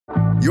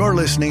You're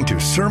listening to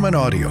sermon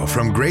audio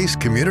from Grace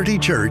Community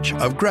Church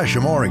of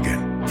Gresham,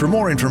 Oregon. For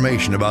more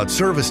information about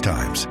service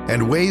times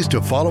and ways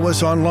to follow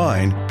us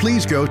online,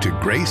 please go to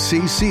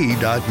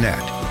gracecc.net.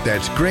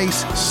 That's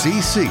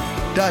gracecc.net.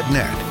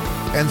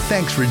 And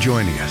thanks for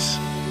joining us.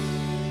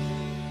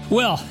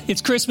 Well, it's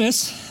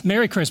Christmas.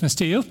 Merry Christmas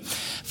to you.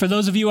 For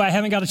those of you I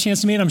haven't got a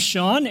chance to meet, I'm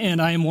Sean, and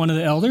I am one of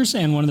the elders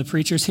and one of the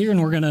preachers here, and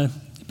we're going to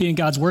be in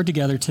God's Word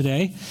together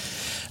today.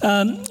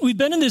 We've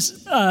been in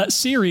this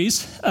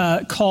series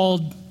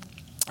called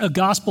A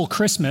Gospel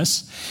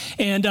Christmas,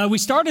 and we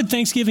started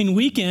Thanksgiving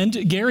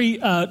weekend. Gary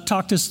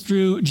talked us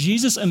through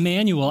Jesus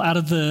Emmanuel out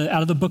of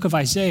the book of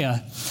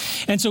Isaiah.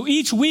 And so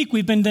each week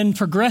we've been then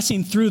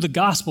progressing through the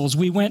Gospels.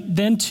 We went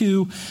then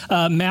to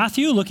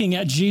Matthew, looking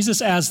at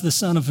Jesus as the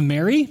son of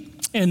Mary.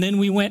 And then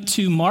we went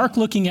to Mark,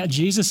 looking at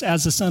Jesus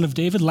as the son of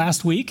David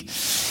last week.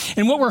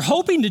 And what we're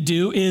hoping to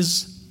do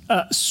is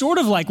sort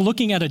of like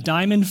looking at a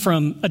diamond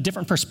from a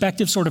different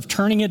perspective, sort of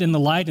turning it in the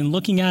light and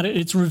looking at it.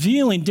 It's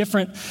revealing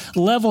different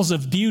levels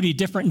of beauty,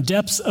 different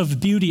depths of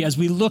beauty as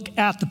we look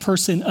at the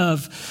person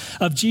of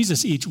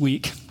Jesus each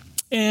week.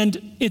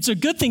 And it's a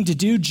good thing to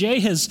do. Jay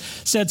has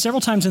said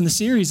several times in the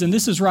series, and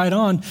this is right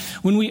on,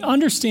 when we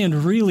understand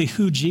really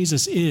who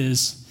Jesus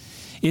is,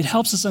 it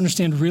helps us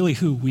understand really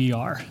who we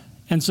are.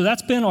 And so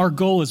that's been our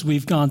goal as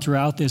we've gone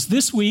throughout this.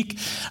 This week,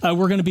 we're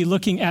going to be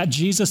looking at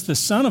Jesus, the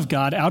Son of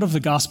God, out of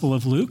the Gospel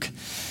of Luke.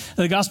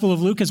 The Gospel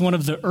of Luke is one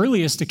of the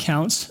earliest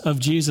accounts of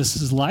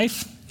Jesus'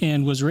 life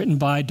and was written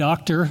by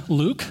Dr.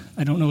 Luke.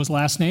 I don't know his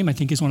last name. I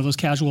think he's one of those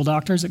casual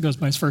doctors that goes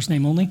by his first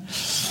name only.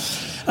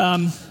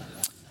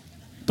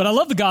 But I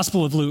love the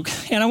Gospel of Luke,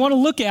 and I want to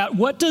look at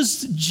what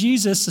does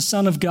Jesus, the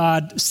Son of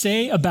God,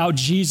 say about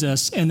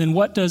Jesus, and then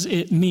what does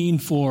it mean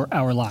for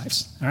our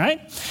lives, all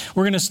right?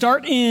 We're going to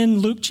start in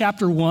Luke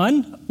chapter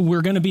 1.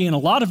 We're going to be in a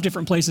lot of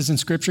different places in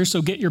Scripture,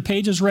 so get your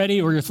pages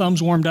ready or your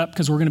thumbs warmed up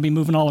because we're going to be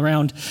moving all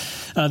around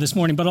this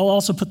morning, but I'll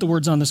also put the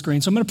words on the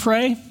screen. So I'm going to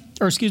pray,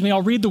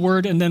 I'll read the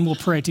word, and then we'll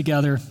pray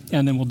together,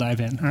 and then we'll dive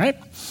in, all right?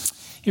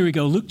 Here we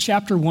go, Luke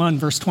chapter 1,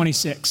 verse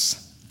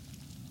 26.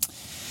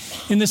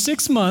 In the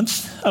 6th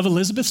month of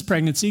Elizabeth's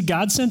pregnancy,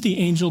 God sent the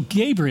angel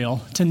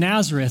Gabriel to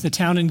Nazareth, a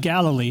town in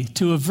Galilee,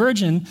 to a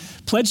virgin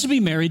pledged to be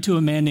married to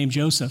a man named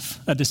Joseph,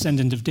 a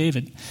descendant of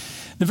David.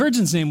 The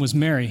virgin's name was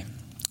Mary.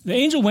 The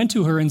angel went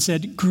to her and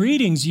said,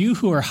 "Greetings, you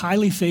who are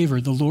highly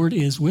favored, the Lord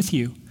is with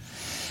you."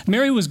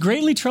 Mary was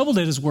greatly troubled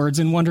at his words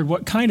and wondered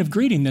what kind of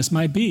greeting this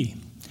might be.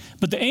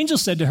 But the angel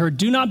said to her,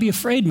 "Do not be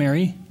afraid,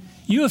 Mary.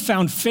 You have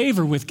found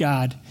favor with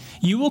God.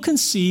 You will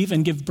conceive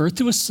and give birth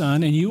to a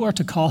son, and you are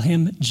to call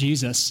him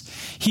Jesus.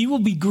 He will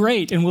be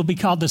great and will be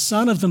called the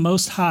Son of the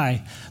Most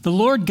High. The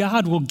Lord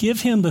God will give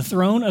him the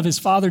throne of his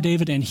father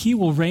David, and he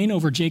will reign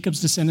over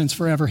Jacob's descendants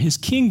forever. His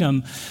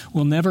kingdom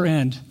will never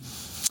end."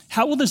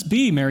 "How will this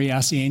be," Mary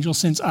asked the angel,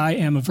 "since I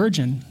am a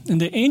virgin?"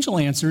 And the angel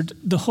answered,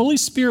 "The Holy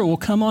Spirit will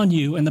come on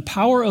you, and the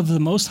power of the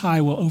Most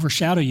High will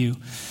overshadow you.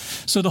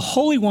 So the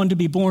Holy One to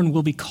be born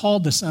will be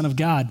called the Son of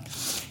God.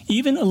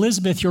 Even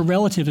Elizabeth, your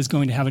relative, is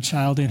going to have a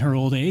child in her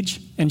old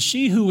age, and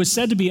she who was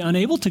said to be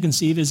unable to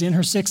conceive is in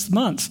her 6th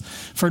month,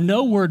 for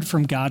no word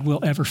from God will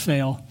ever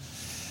fail."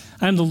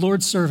 "I am the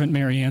Lord's servant,"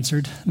 Mary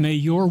answered. "May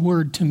your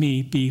word to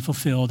me be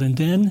fulfilled." And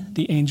then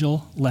the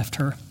angel left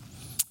her.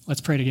 Let's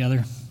pray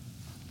together.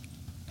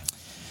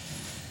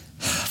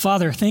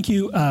 Father, thank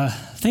you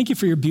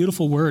for your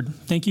beautiful word.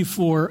 Thank you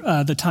for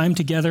the time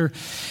together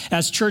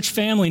as church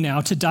family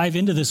now to dive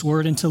into this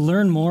word and to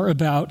learn more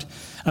about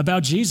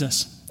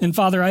Jesus. And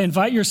Father, I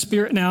invite your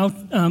Spirit now.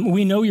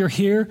 We know you're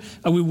here.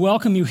 We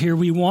welcome you here.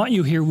 We want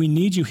you here. We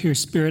need you here,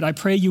 Spirit. I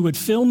pray you would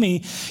fill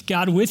me,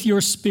 God, with your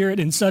Spirit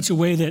in such a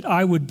way that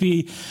I would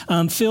be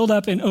filled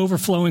up and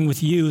overflowing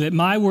with you, that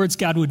my words,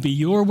 God, would be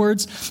your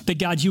words, that,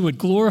 God, you would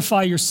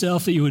glorify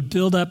yourself, that you would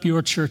build up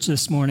your church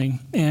this morning.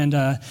 And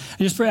I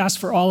just ask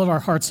for all of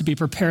our hearts to be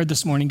prepared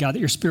this morning, God, that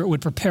your Spirit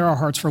would prepare our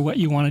hearts for what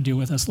you want to do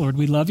with us, Lord.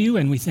 We love you,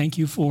 and we thank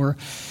you for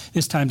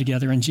this time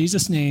together. In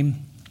Jesus' name,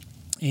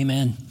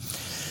 amen.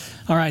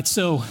 All right,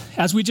 so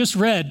as we just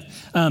read,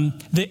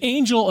 the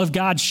angel of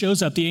God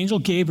shows up. The angel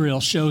Gabriel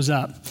shows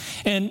up.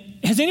 And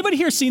has anybody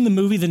here seen the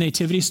movie The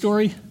Nativity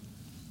Story?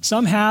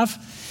 Some have.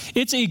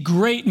 It's a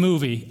great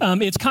movie.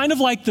 It's kind of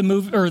like the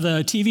movie or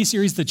the TV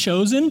series The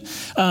Chosen,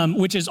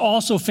 which is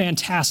also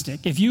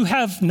fantastic. If you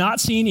have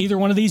not seen either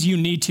one of these, you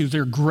need to.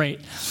 They're great.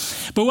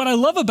 But what I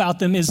love about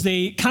them is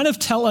they kind of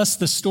tell us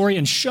the story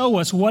and show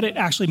us what it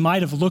actually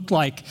might have looked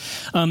like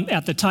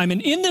at the time.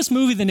 And in this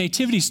movie, The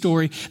Nativity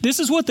Story, this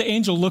is what the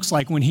angel looks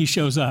like when he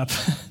shows up.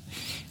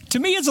 To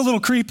me, it's a little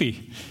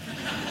creepy.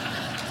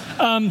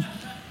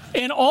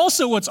 And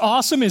also what's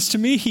awesome is, to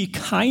me, he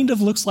kind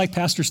of looks like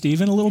Pastor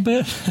Stephen a little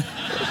bit.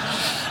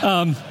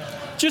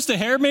 Just a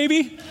hair,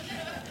 maybe.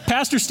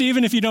 Pastor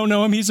Stephen, if you don't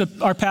know him, he's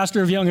our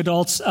pastor of young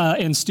adults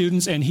and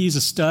students, and he's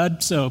a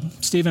stud. So,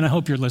 Stephen, I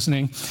hope you're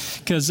listening,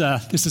 because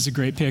this is a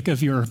great pick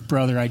of your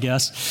brother, I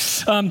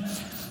guess.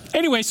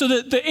 Anyway, so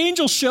the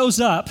angel shows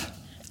up,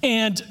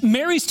 and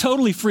Mary's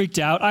totally freaked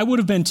out. I would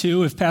have been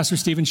too if Pastor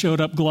Stephen showed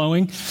up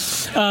glowing.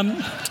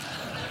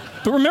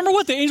 But remember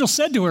what the angel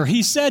said to her.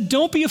 He said,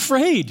 don't be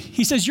afraid.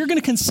 He says, you're going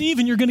to conceive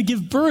and you're going to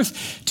give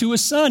birth to a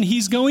son.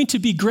 He's going to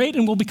be great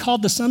and will be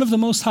called the Son of the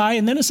Most High.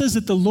 And then it says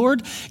that the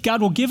Lord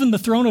God will give him the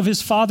throne of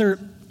his father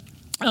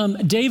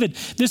David.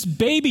 This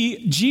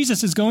baby,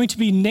 Jesus, is going to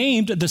be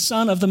named the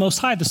Son of the Most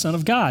High, the Son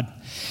of God.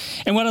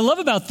 And what I love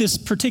about this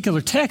particular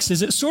text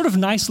is it sort of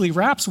nicely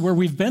wraps where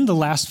we've been the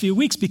last few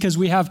weeks, because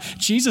we have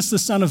Jesus, the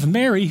son of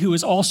Mary, who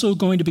is also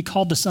going to be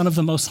called the Son of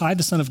the Most High,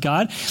 the Son of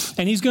God,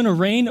 and he's going to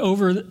reign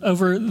over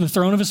the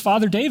throne of his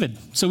father David.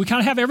 So we kind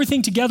of have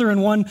everything together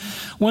in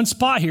one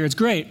spot here. It's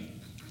great.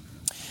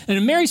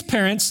 And Mary's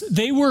parents,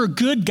 they were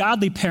good,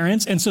 godly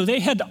parents, and so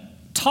they had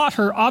taught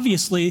her,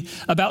 obviously,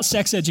 about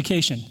sex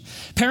education.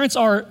 Parents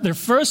are their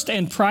first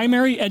and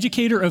primary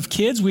educator of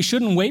kids. We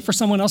shouldn't wait for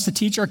someone else to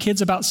teach our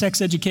kids about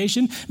sex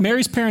education.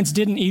 Mary's parents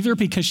didn't either,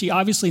 because she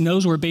obviously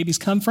knows where babies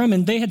come from,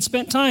 and they had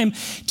spent time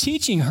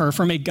teaching her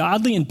from a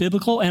godly and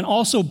biblical and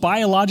also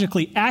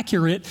biologically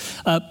accurate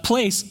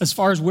place as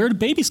far as where do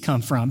babies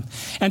come from.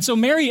 And so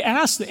Mary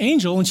asked the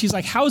angel, and she's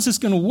like, how is this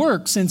going to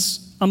work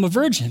since I'm a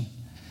virgin?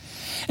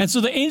 And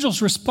so the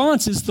angel's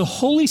response is, the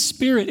Holy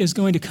Spirit is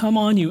going to come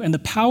on you, and the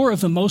power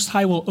of the Most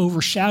High will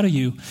overshadow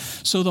you.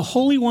 So the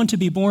Holy One to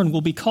be born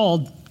will be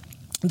called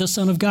the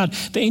Son of God.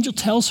 The angel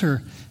tells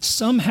her,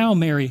 somehow,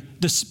 Mary,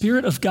 the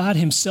Spirit of God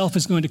himself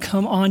is going to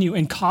come on you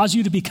and cause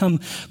you to become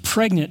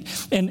pregnant,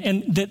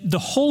 and that the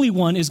Holy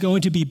One is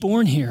going to be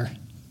born here.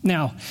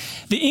 Now,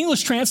 the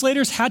English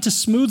translators had to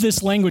smooth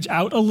this language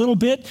out a little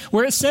bit.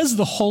 Where it says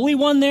the Holy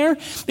One there,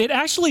 it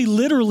actually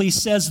literally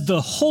says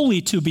the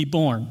Holy to be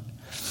born.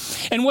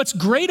 And what's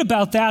great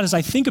about that is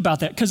I think about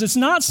that, because it's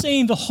not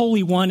saying the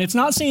Holy One, it's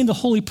not saying the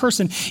holy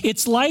person.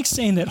 It's like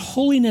saying that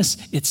holiness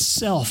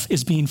itself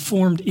is being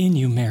formed in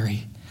you,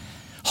 Mary.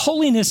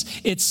 Holiness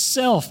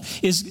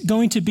itself is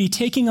going to be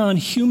taking on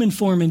human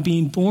form and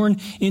being born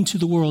into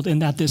the world,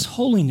 and that this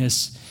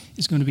holiness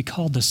is going to be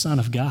called the Son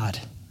of God.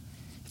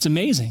 It's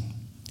amazing.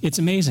 It's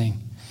amazing.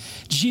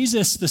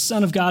 Jesus, the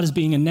Son of God, is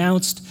being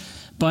announced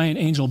by an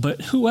angel,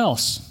 but who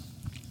else?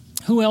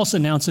 Who else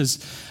announces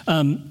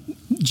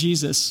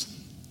Jesus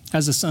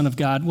as the Son of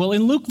God? Well,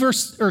 in Luke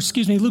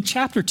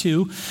chapter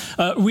 2,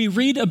 we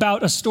read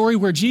about a story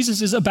where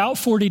Jesus is about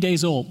 40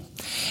 days old.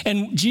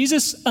 And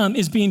Jesus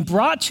is being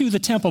brought to the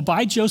temple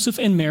by Joseph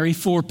and Mary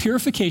for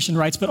purification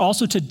rites, but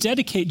also to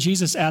dedicate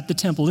Jesus at the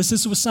temple.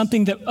 This was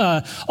something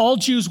that all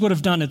Jews would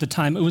have done at the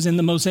time. It was in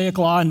the Mosaic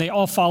Law, and they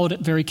all followed it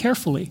very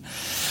carefully.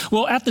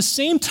 Well, at the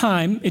same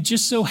time, it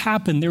just so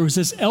happened there was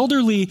this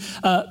elderly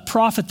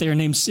prophet there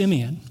named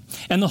Simeon.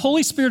 And the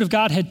Holy Spirit of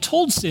God had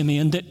told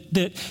Simeon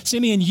that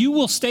Simeon, you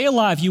will stay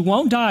alive, you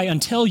won't die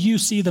until you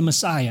see the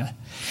Messiah.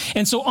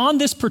 And so on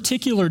this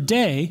particular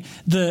day,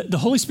 the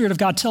Holy Spirit of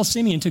God tells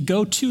Simeon to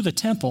go to the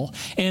temple.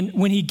 And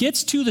when he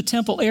gets to the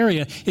temple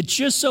area, it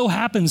just so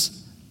happens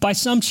by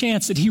some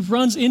chance that he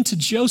runs into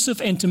Joseph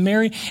and to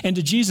Mary and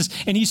to Jesus.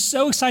 And he's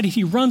so excited,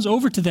 he runs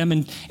over to them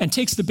and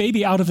takes the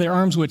baby out of their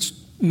arms, which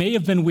may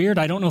have been weird.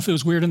 I don't know if it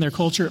was weird in their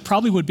culture. It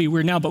probably would be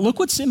weird now. But look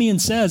what Simeon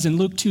says in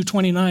Luke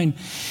 2:29.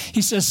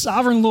 He says,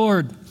 Sovereign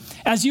Lord,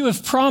 as you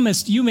have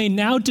promised, you may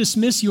now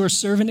dismiss your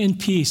servant in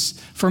peace.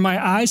 For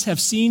my eyes have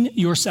seen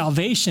your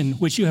salvation,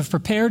 which you have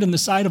prepared in the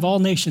sight of all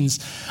nations,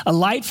 a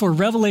light for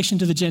revelation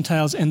to the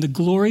Gentiles and the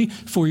glory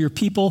for your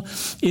people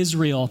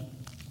Israel.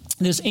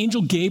 This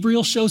angel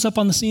Gabriel shows up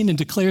on the scene and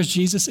declares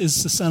Jesus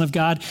is the Son of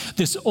God.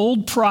 This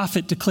old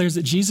prophet declares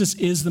that Jesus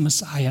is the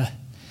Messiah.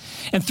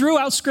 And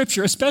throughout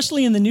Scripture,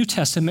 especially in the New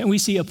Testament, we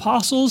see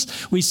apostles,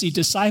 we see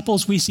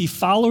disciples, we see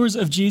followers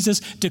of Jesus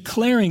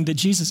declaring that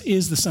Jesus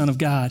is the Son of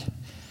God.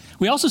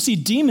 We also see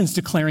demons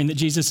declaring that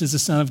Jesus is the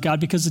Son of God,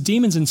 because the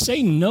demons and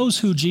Satan knows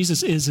who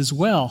Jesus is as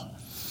well.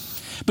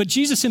 But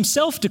Jesus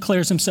himself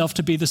declares himself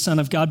to be the Son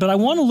of God. But I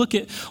want to look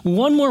at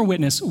one more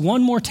witness,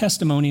 one more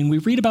testimony, and we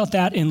read about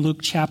that in Luke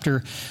chapter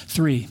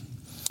 3.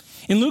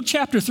 In Luke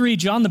chapter 3,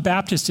 John the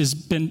Baptist has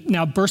been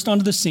now burst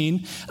onto the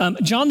scene.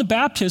 John the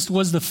Baptist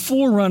was the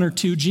forerunner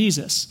to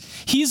Jesus.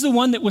 He's the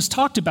one that was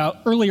talked about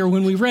earlier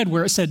when we read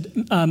where it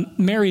said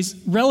Mary's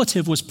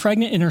relative was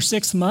pregnant in her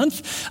 6th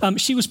month.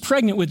 She was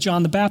pregnant with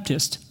John the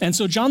Baptist. And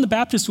so John the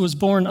Baptist was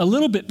born a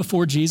little bit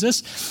before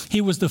Jesus.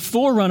 He was the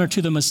forerunner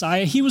to the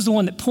Messiah. He was the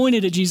one that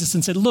pointed at Jesus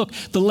and said, look,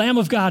 the Lamb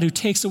of God who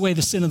takes away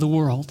the sin of the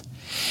world.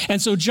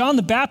 And so John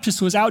the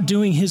Baptist was out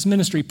doing his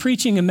ministry,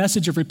 preaching a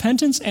message of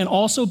repentance and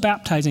also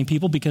baptizing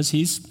people, because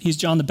he's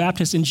John the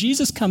Baptist. And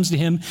Jesus comes to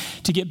him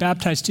to get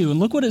baptized too. And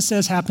look what it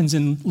says happens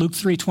in Luke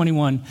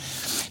 3:21.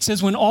 It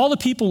says, when all the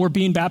people were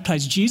being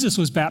baptized, Jesus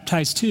was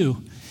baptized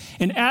too.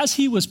 And as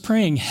he was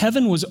praying,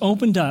 heaven was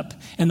opened up,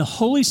 and the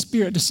Holy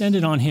Spirit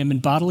descended on him in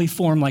bodily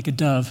form like a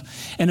dove.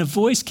 And a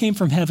voice came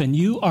from heaven,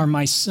 you are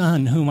my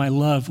Son, whom I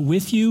love.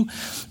 With you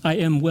I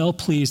am well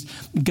pleased.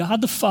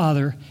 God the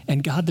Father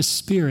and God the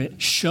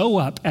Spirit show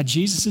up at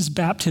Jesus'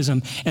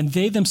 baptism, and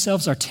they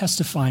themselves are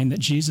testifying that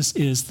Jesus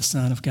is the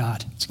Son of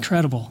God. It's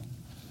incredible.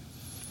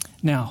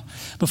 Now,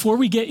 before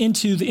we get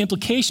into the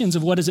implications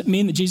of what does it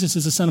mean that Jesus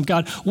is the Son of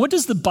God, what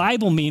does the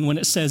Bible mean when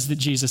it says that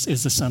Jesus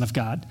is the Son of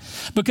God?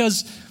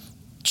 Because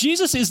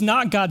Jesus is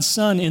not God's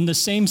son in the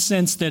same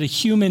sense that a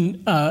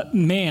human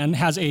man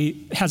has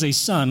a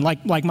son,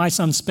 like my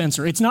son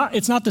Spencer. It's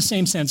not the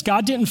same sense.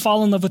 God didn't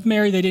fall in love with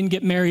Mary. They didn't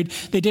get married.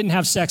 They didn't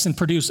have sex and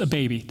produce a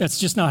baby. That's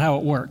just not how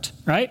it worked,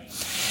 right?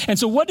 And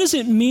so what does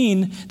it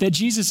mean that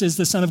Jesus is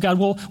the Son of God?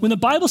 Well, when the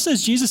Bible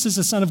says Jesus is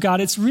the Son of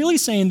God, it's really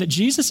saying that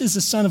Jesus is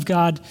the Son of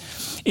God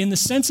in the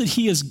sense that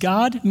he is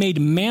God made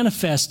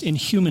manifest in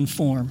human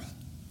form.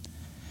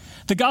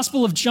 The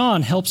Gospel of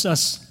John helps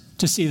us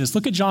to see this.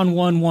 Look at John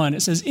 1:1.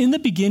 It says, "In the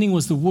beginning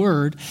was the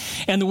Word,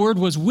 and the Word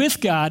was with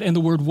God, and the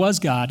Word was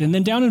God." And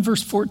then down in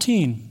verse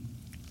 14,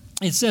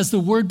 it says, "The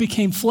Word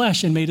became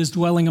flesh and made his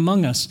dwelling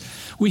among us.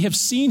 We have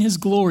seen his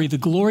glory, the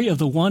glory of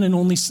the one and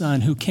only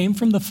Son, who came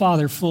from the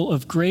Father, full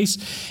of grace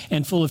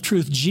and full of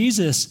truth."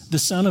 Jesus, the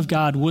Son of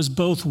God, was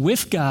both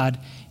with God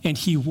and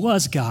he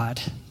was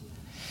God.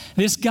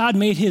 This God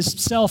made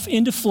himself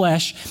into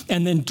flesh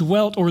and then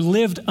dwelt or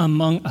lived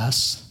among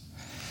us.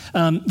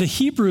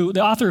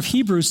 The author of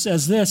Hebrews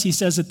says this. He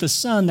says that the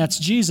Son, that's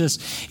Jesus,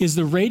 is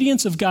the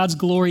radiance of God's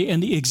glory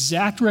and the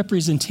exact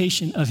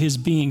representation of his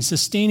being,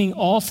 sustaining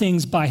all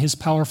things by his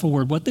powerful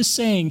word. What this is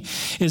saying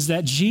is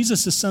that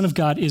Jesus, the Son of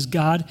God, is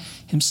God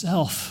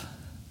himself.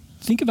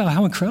 Think about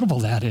how incredible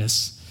that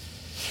is.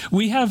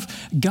 We have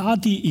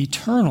God the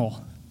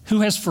eternal,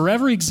 who has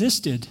forever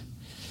existed.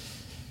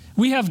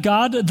 We have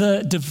God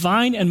the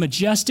divine and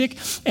majestic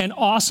and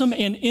awesome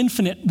and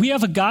infinite. We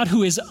have a God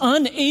who is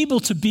unable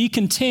to be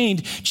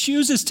contained,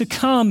 chooses to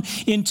come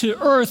into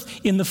earth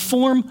in the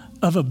form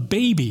of a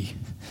baby.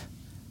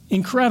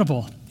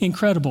 Incredible,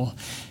 incredible.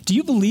 Do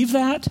you believe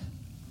that?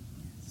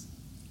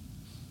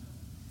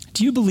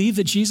 Do you believe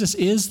that Jesus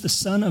is the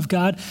Son of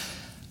God?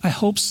 I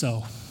hope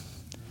so,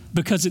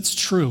 because it's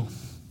true.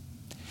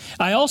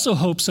 I also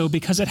hope so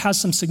because it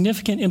has some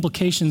significant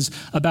implications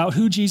about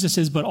who Jesus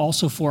is, but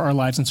also for our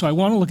lives. And so I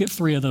want to look at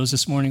 3 of those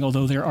this morning,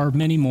 although there are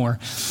many more.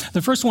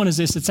 The first one is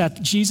this. It's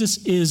that Jesus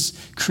is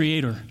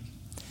creator.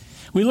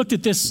 We looked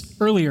at this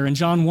earlier in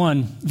John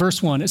 1,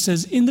 verse 1. It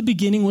says, "In the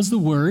beginning was the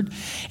Word,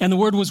 and the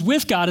Word was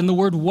with God, and the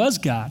Word was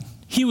God.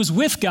 He was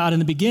with God in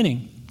the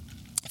beginning.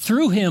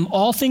 Through him,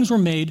 all things were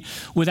made.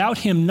 Without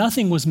him,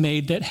 nothing was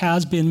made that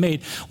has been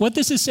made." What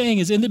this is saying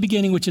is in the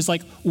beginning, which is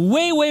like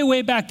way, way,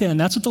 way back then.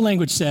 That's what the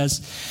language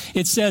says.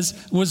 It says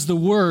was the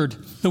Word.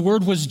 The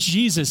Word was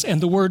Jesus, and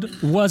the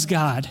Word was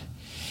God.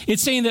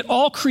 It's saying that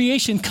all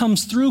creation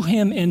comes through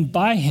him and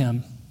by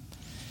him.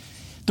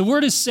 The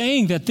Word is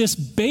saying that this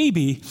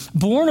baby,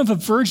 born of a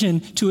virgin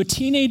to a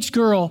teenage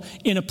girl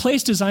in a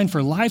place designed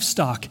for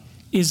livestock,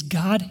 is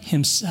God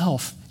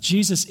himself.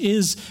 Jesus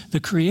is the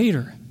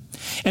creator.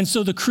 And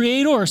so the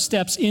creator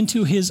steps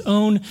into his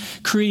own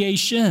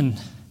creation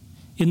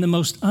in the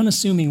most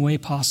unassuming way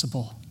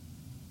possible.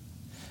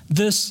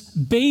 This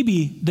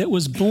baby that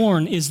was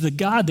born is the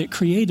God that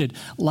created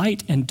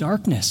light and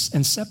darkness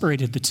and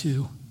separated the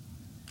two.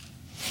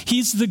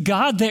 He's the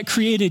God that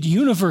created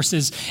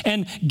universes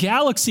and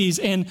galaxies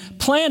and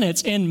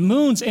planets and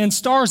moons and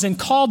stars and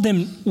called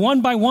them one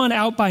by one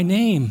out by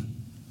name.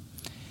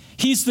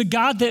 He's the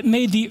God that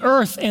made the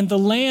earth and the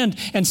land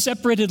and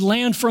separated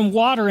land from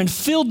water and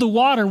filled the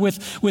water with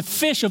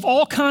fish of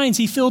all kinds.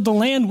 He filled the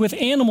land with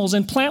animals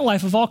and plant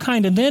life of all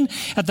kinds. And then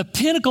at the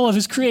pinnacle of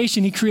his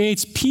creation, he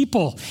creates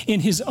people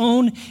in his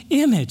own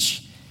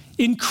image.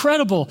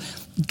 Incredible.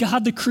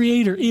 God the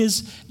creator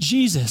is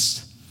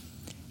Jesus.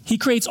 He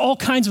creates all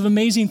kinds of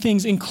amazing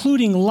things,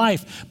 including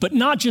life, but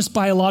not just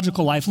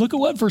biological life. Look at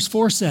what verse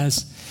 4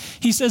 says.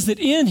 He says that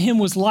in him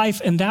was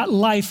life, and that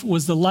life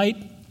was the light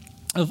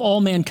of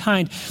all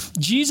mankind.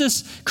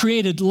 Jesus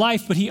created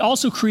life, but he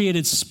also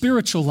created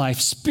spiritual life.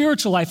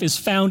 Spiritual life is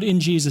found in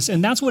Jesus.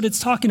 And that's what it's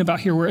talking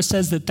about here, where it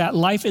says that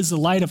life is the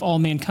light of all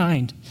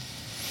mankind.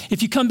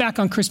 If you come back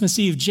on Christmas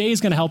Eve, Jay is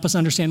going to help us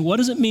understand what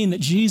does it mean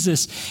that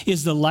Jesus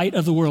is the light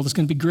of the world. It's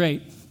going to be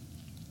great.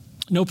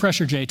 No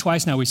pressure, Jay.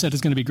 Twice now we said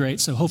it's going to be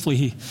great, so hopefully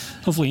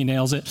he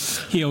nails it.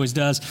 He always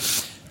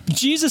does.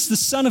 Jesus, the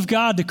Son of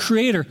God, the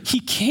creator, he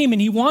came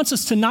and he wants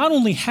us to not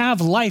only have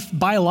life,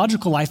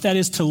 biological life, that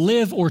is to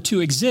live or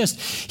to exist.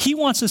 He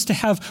wants us to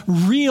have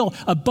real,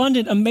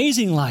 abundant,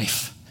 amazing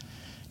life.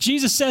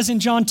 Jesus says in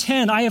John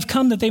 10, "I have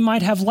come that they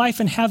might have life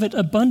and have it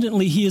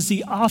abundantly." He is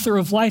the author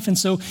of life, and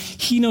so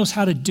he knows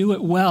how to do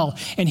it well.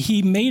 And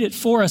he made it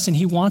for us, and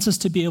he wants us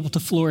to be able to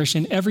flourish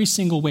in every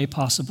single way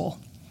possible.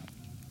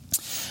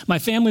 My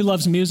family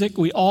loves music.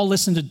 We all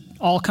listen to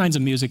all kinds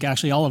of music,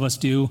 actually. All of us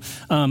do.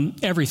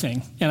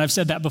 Everything. And I've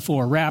said that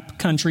before. Rap,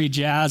 country,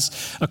 jazz,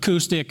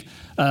 acoustic,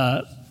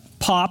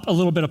 pop, a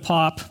little bit of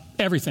pop,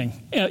 everything.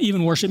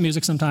 Even worship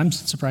music sometimes,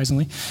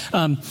 surprisingly.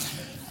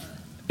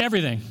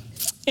 Everything.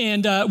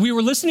 And we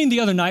were listening the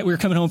other night. We were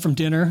coming home from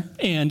dinner,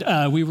 and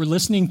we were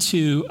listening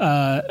to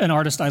an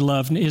artist I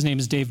love. His name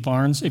is Dave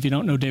Barnes. If you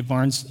don't know Dave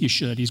Barnes, you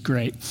should. He's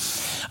great.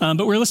 But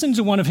we were listening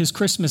to one of his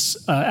Christmas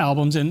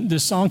albums, and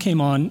this song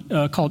came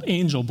on called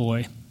Angel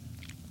Boy.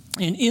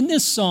 And in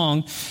this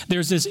song,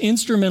 there's this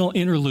instrumental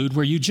interlude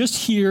where you just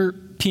hear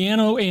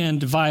piano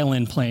and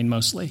violin playing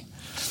mostly.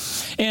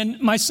 And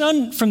my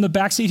son from the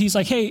backseat, he's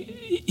like, hey,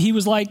 he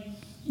was like,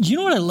 you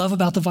know what I love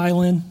about the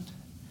violin?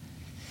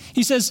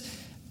 He says,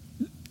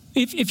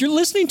 if you're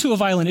listening to a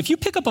violin, if you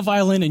pick up a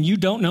violin and you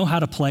don't know how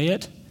to play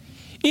it,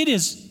 it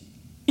is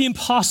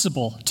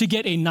impossible to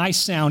get a nice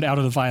sound out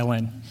of the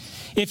violin.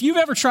 If you've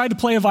ever tried to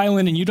play a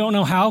violin and you don't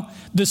know how,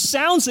 the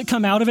sounds that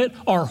come out of it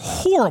are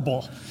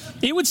horrible.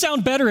 It would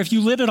sound better if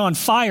you lit it on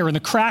fire and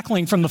the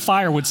crackling from the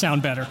fire would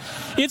sound better.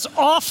 It's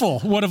awful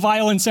what a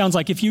violin sounds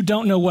like if you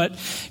don't know what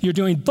you're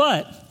doing.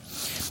 But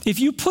if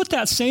you put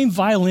that same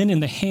violin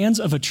in the hands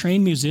of a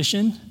trained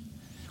musician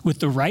with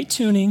the right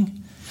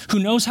tuning, who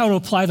knows how to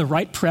apply the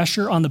right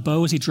pressure on the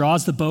bow as he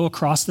draws the bow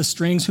across the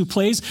strings, who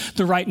plays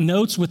the right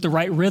notes with the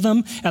right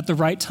rhythm at the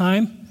right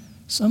time,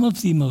 some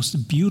of the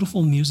most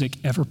beautiful music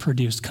ever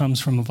produced comes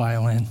from a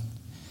violin.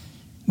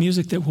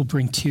 Music that will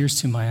bring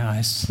tears to my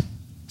eyes,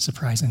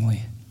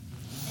 surprisingly.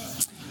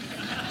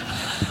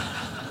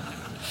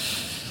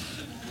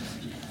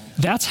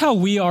 That's how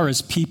we are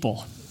as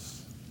people.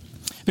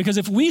 Because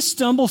if we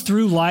stumble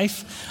through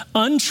life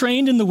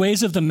untrained in the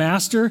ways of the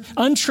Master,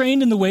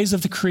 untrained in the ways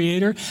of the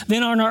Creator,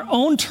 then on our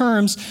own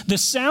terms, the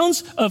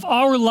sounds of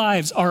our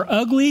lives are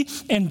ugly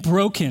and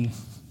broken.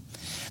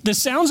 The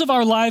sounds of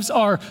our lives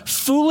are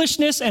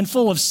foolishness and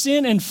full of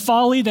sin and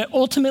folly that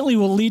ultimately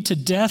will lead to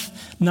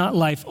death, not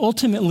life.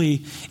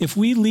 Ultimately, if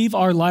we leave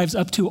our lives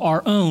up to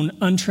our own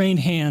untrained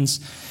hands,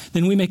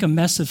 then we make a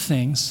mess of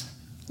things,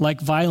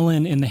 like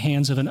violin in the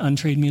hands of an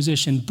untrained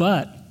musician.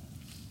 But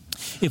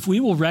if we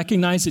will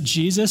recognize that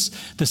Jesus,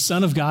 the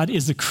Son of God,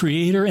 is the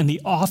creator and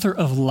the author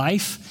of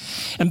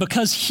life, and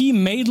because he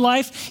made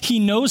life, he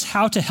knows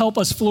how to help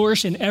us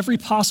flourish in every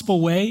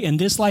possible way in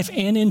this life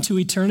and into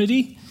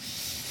eternity.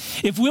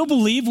 If we'll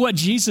believe what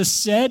Jesus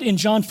said in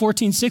John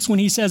 14:6 when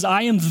he says,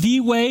 I am the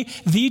way,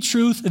 the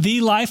truth,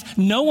 the life,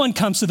 no one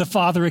comes to the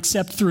Father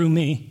except through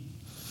me.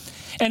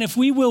 And if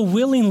we will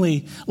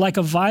willingly, like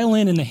a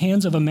violin in the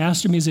hands of a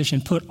master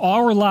musician, put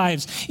our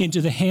lives into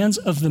the hands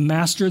of the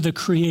Master, the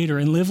Creator,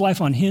 and live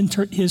life on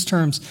his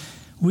terms,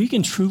 we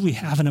can truly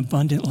have an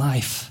abundant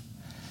life.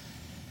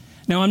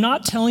 Now, I'm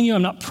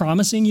not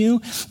promising you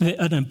that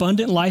an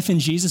abundant life in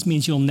Jesus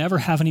means you'll never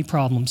have any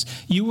problems.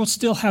 You will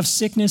still have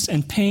sickness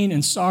and pain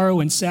and sorrow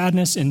and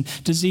sadness and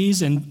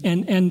disease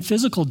and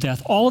physical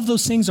death. All of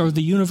those things are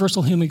the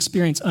universal human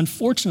experience,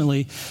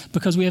 unfortunately,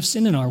 because we have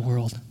sin in our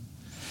world.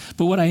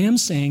 But what I am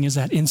saying is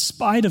that in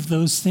spite of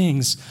those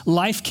things,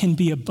 life can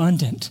be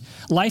abundant.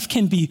 Life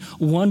can be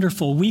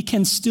wonderful. We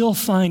can still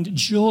find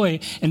joy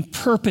and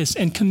purpose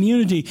and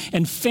community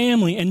and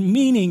family and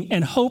meaning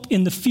and hope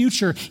in the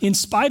future in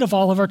spite of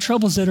all of our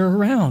troubles that are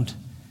around.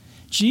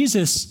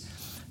 Jesus,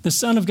 the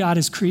Son of God,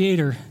 is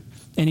creator,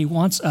 and he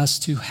wants us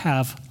to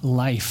have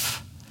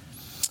life.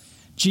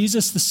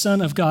 Jesus, the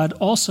Son of God,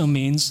 also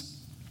means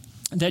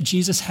that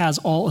Jesus has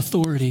all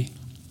authority.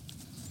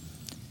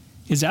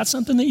 Is that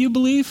something that you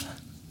believe?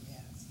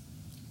 Yes.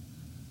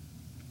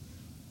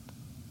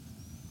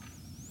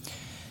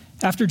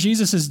 After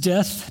Jesus'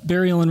 death,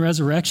 burial, and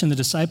resurrection, the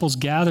disciples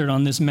gathered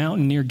on this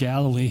mountain near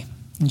Galilee.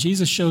 And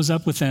Jesus shows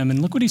up with them.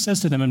 And look what he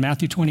says to them in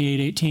Matthew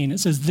 28:18. It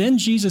says, Then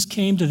Jesus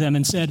came to them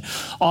and said,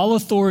 All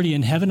authority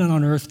in heaven and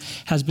on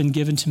earth has been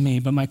given to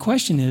me. But my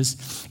question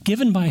is,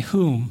 given by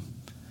whom?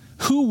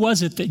 Who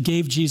was it that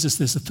gave Jesus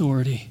this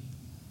authority?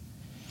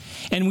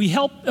 And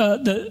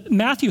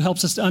Matthew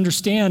helps us to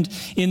understand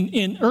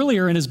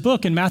earlier in his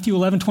book, in Matthew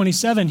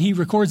 11:27, he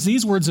records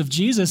these words of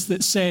Jesus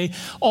that say,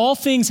 All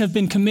things have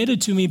been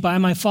committed to me by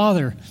my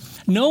Father.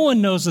 No one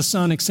knows the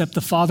Son except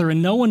the Father,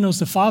 and no one knows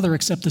the Father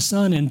except the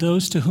Son, and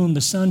those to whom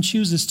the Son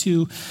chooses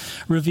to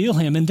reveal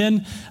him. And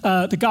then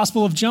the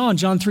Gospel of John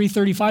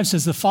 3:35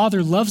 says, The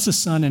Father loves the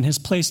Son and has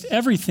placed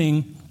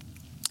everything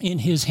in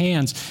his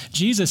hands.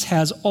 Jesus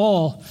has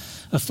all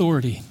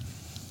authority.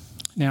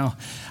 Now,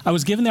 I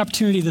was given the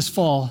opportunity this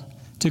fall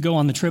to go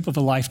on the trip of a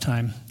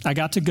lifetime. I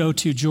got to go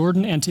to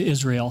Jordan and to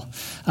Israel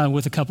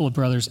with a couple of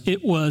brothers.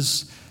 It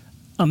was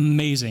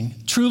amazing,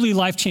 truly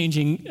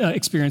life-changing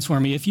experience for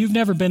me. If you've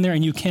never been there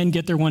and you can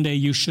get there one day,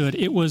 you should.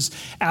 It was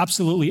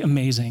absolutely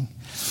amazing.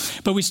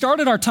 But we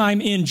started our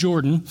time in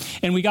Jordan,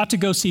 and we got to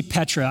go see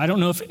Petra. I don't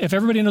know if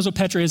everybody knows what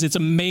Petra is. It's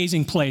an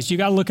amazing place. You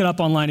got to look it up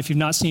online if you've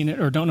not seen it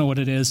or don't know what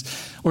it is,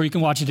 or you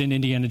can watch it in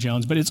Indiana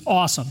Jones, but it's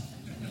awesome.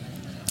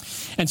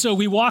 And so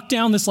we walk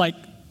down this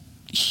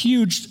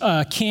huge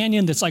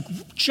canyon that's like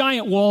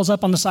giant walls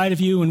up on the side of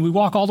you, and we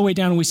walk all the way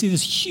down and we see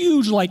this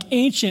huge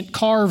ancient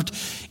carved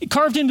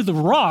into the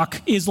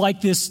rock is like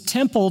this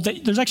temple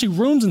that there's actually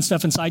rooms and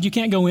stuff inside. You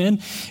can't go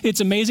in.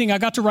 It's amazing. I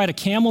got to ride a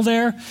camel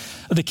there.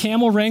 The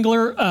camel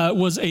wrangler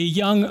was a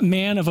young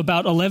man of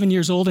about 11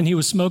 years old, and he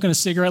was smoking a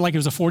cigarette like he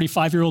was a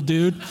 45-year-old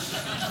dude.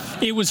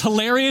 It was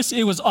hilarious.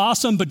 It was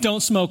awesome, but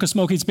don't smoke because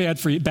smoking's bad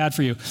for you.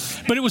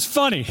 But it was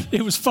funny.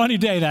 It was a funny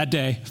day that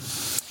day.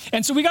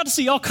 And so we got to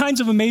see all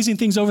kinds of amazing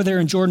things over there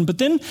in Jordan. But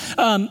then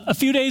a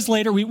few days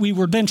later, we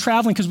were then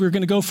traveling because we were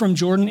going to go from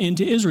Jordan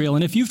into Israel.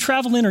 And if you've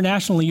traveled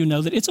internationally, you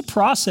know that it's a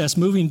process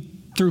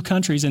moving through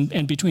countries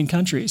and between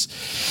countries.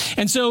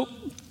 And so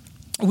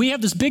we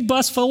have this big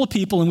bus full of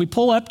people, and we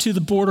pull up to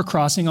the border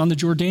crossing on the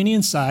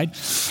Jordanian side,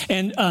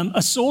 and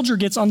a soldier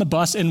gets on the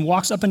bus and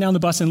walks up and down the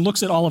bus and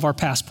looks at all of our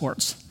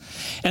passports.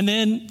 And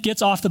then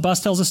gets off the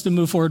bus, tells us to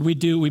move forward.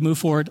 We move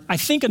forward. I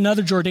think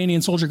another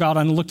Jordanian soldier got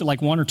on and looked at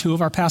like one or two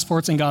of our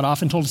passports and got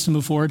off and told us to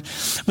move forward.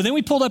 But then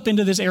we pulled up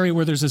into this area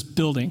where there's this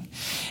building.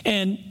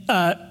 And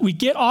we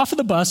get off of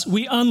the bus.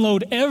 We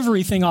unload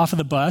everything off of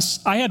the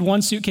bus. I had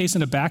one suitcase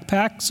and a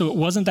backpack, so it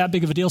wasn't that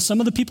big of a deal. Some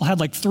of the people had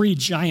like 3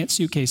 giant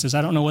suitcases.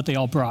 I don't know what they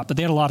all brought, but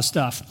they had a lot of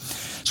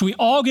stuff. So we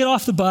all get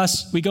off the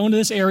bus. We go into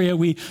this area.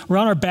 We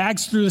run our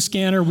bags through the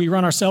scanner. We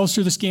run ourselves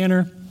through the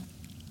scanner.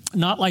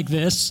 Not like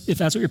this, if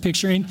that's what you're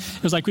picturing.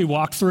 It was like we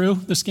walked through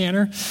the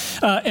scanner.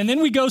 And then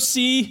we go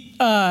see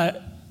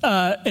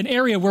an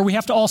area where we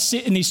have to all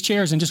sit in these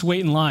chairs and just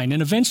wait in line.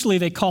 And eventually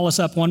they call us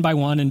up one by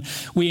one, and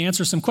we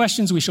answer some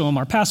questions. We show them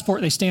our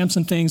passport. They stamp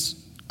some things.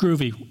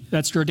 Groovy.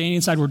 That's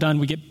Jordanian side. We're done.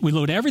 We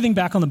load everything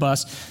back on the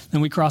bus.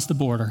 Then we cross the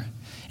border.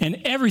 And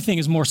everything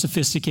is more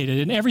sophisticated,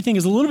 and everything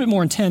is a little bit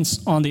more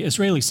intense on the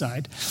Israeli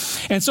side.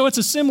 And so it's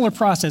a similar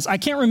process. I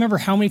can't remember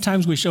how many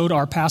times we showed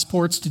our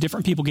passports to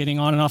different people getting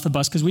on and off the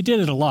bus, because we did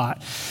it a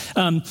lot.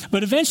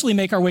 But eventually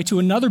make our way to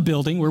another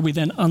building where we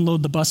then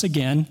unload the bus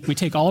again. We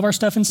take all of our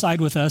stuff inside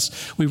with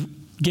us. We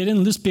get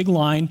in this big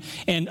line,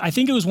 and I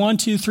think it was 1,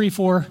 2, 3,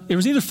 4. It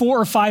was either 4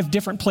 or 5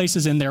 different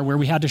places in there where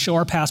we had to show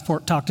our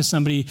passport, talk to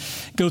somebody,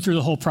 go through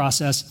the whole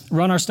process,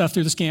 run our stuff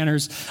through the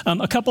scanners.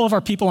 A couple of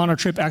our people on our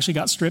trip actually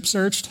got strip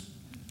searched.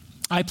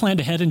 I planned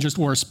ahead and just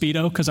wore a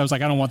Speedo because I was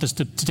like, I don't want this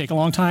to take a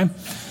long time.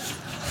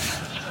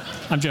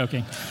 I'm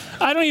joking.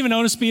 I don't even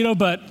own a Speedo,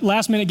 but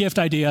last minute gift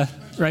idea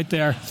right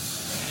there.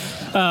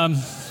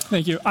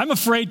 Thank you. I'm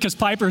afraid because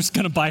Piper's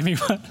going to buy me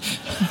one.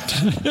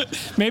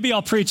 Maybe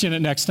I'll preach in it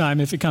next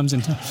time if it comes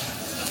in time.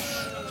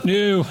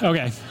 No,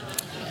 okay.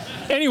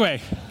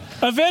 Anyway,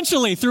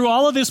 eventually through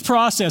all of this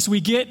process,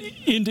 we get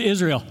into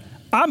Israel.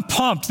 I'm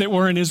pumped that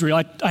we're in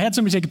Israel. I had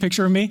somebody take a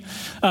picture of me.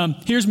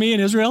 Here's me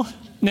in Israel.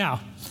 Now,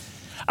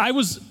 I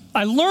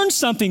learned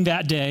something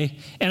that day,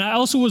 and I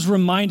also was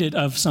reminded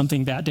of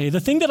something that day. The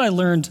thing that I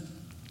learned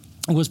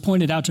was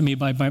pointed out to me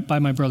by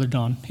my brother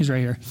Don. He's right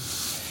here.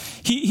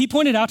 He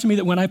pointed out to me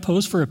that when I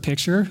pose for a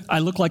picture, I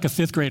look like a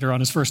 5th grader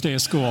on his first day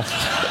of school.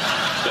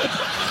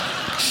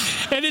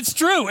 And it's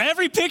true.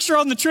 Every picture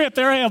on the trip,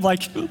 there I am,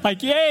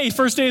 like, yay,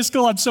 first day of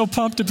school. I'm so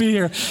pumped to be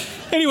here.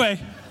 Anyway,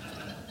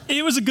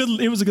 it was a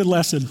good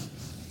lesson.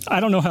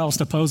 I don't know how else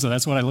to pose, though.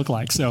 That's what I look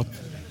like. So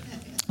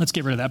let's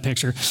get rid of that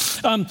picture.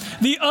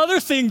 The other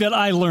thing that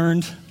I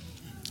learned,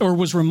 or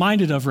was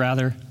reminded of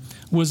rather,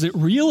 was that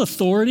real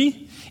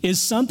authority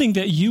is something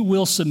that you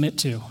will submit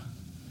to.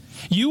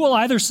 You will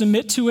either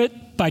submit to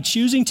it by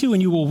choosing to,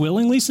 and you will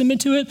willingly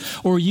submit to it,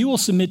 or you will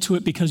submit to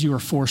it because you are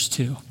forced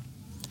to.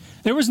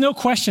 There was no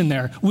question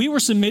there. We were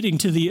submitting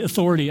to the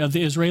authority of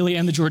the Israeli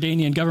and the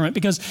Jordanian government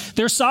because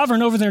they're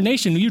sovereign over their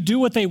nation. You do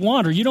what they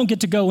want or you don't get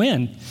to go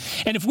in.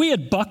 And if we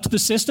had bucked the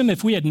system,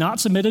 if we had not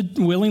submitted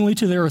willingly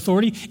to their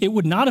authority, it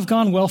would not have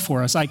gone well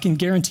for us. I can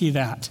guarantee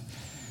that.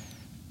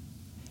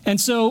 And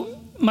so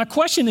my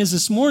question is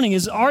this morning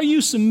is, are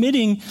you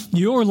submitting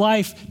your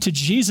life to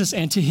Jesus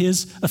and to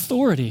his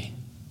authority?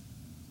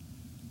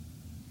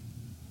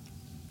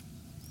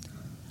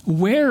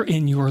 Where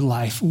in your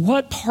life,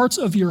 what parts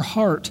of your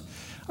heart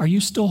are you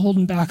still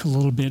holding back a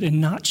little bit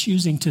and not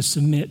choosing to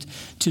submit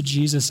to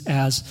Jesus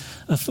as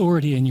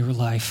authority in your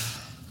life?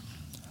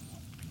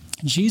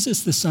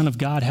 Jesus, the Son of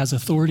God, has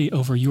authority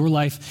over your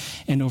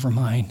life and over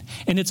mine.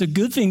 And it's a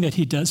good thing that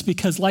he does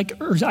because, like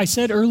I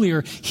said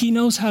earlier, he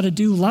knows how to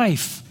do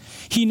life.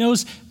 He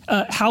knows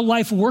how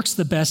life works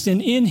the best.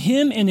 And in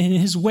him and in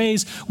his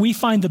ways, we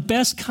find the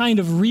best kind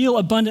of real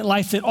abundant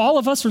life that all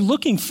of us are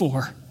looking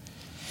for.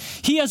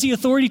 He has the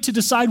authority to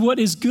decide what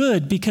is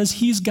good because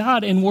he's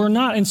God and we're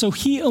not. And so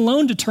he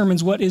alone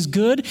determines what is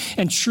good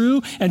and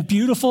true and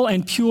beautiful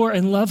and pure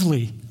and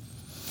lovely.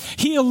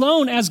 He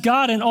alone, as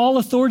God and all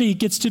authority,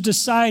 gets to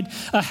decide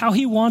how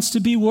he wants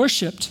to be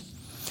worshiped.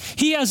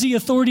 He has the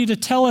authority to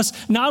tell us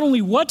not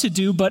only what to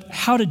do, but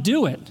how to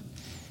do it.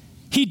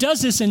 He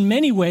does this in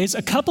many ways.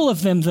 A couple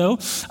of them, though,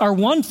 are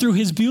one through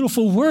his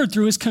beautiful word,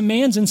 through his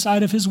commands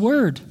inside of his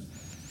word.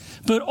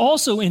 But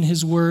also in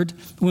his word,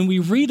 when we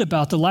read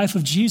about the life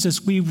of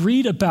Jesus, we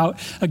read about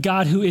a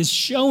God who is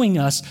showing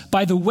us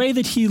by the way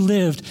that he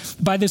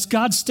lived, by this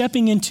God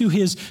stepping into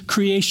his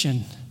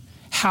creation,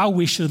 how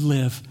we should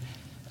live.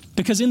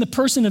 Because in the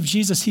person of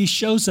Jesus, he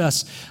shows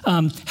us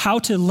how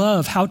to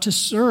love, how to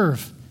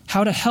serve,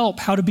 how to help,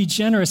 how to be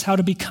generous, how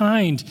to be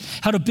kind,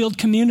 how to build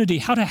community,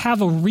 how to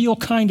have a real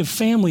kind of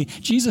family.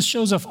 Jesus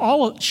shows us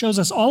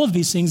all of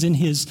these things in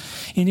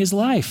his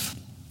life.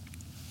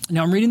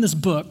 Now, I'm reading this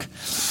book,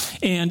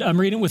 and I'm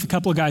reading it with a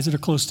couple of guys that are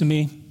close to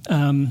me.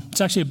 It's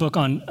actually a book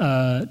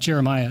on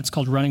Jeremiah. It's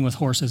called Running with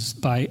Horses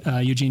by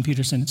Eugene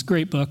Peterson. It's a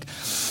great book.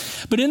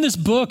 But in this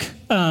book,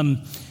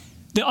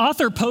 the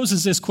author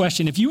poses this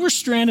question. If you were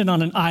stranded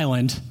on an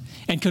island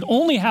and could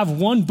only have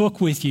one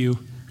book with you,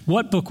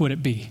 what book would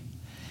it be?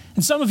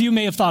 And some of you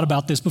may have thought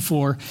about this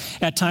before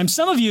at times.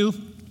 Some of you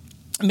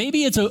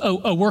Maybe it's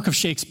a work of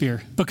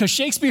Shakespeare, because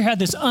Shakespeare had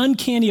this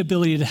uncanny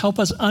ability to help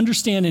us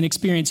understand and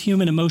experience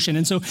human emotion.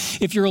 And so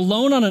if you're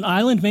alone on an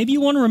island, maybe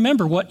you want to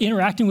remember what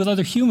interacting with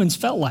other humans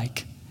felt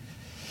like.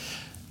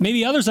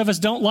 Maybe others of us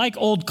don't like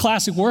old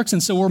classic works,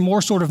 and so we're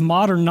more sort of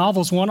modern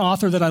novels. One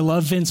author that I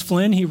love, Vince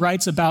Flynn, he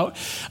writes about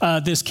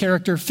this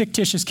character,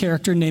 fictitious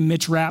character named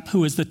Mitch Rapp,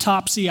 who is the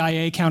top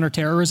CIA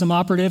counterterrorism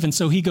operative, and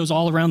so he goes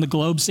all around the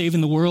globe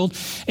saving the world,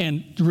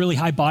 and really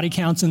high body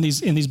counts in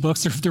these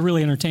books. They're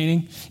really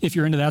entertaining if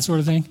you're into that sort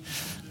of thing.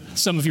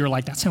 Some of you are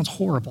like, that sounds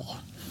horrible.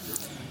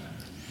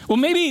 Well,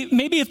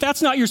 maybe if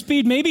that's not your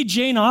speed, maybe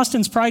Jane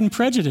Austen's Pride and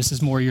Prejudice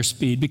is more your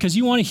speed, because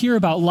you want to hear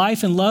about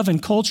life and love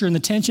and culture and the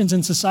tensions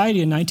in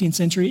society in 19th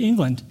century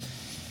England.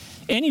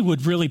 Any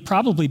would really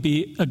probably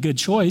be a good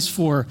choice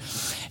for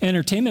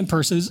entertainment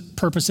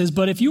purposes,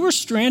 but if you were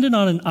stranded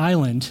on an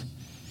island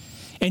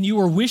and you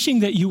were wishing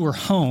that you were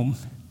home,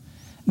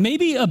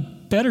 maybe a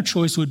better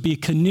choice would be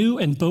Canoe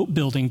and Boat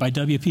Building by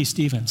W.P.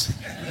 Stevens.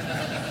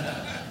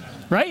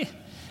 Right?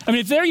 I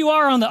mean, if there you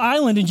are on the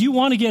island and you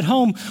want to get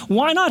home,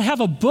 why not have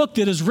a book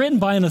that is written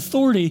by an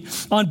authority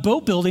on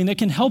boat building that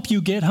can help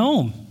you get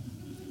home?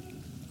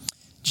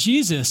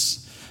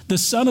 Jesus, the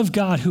Son of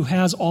God who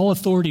has all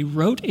authority,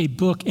 wrote a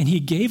book and he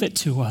gave it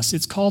to us.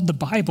 It's called the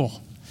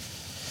Bible.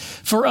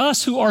 For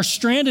us who are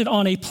stranded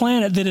on a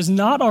planet that is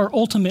not our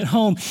ultimate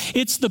home,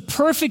 it's the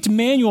perfect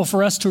manual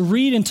for us to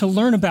read and to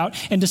learn about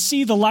and to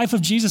see the life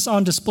of Jesus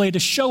on display to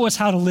show us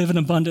how to live an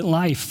abundant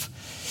life.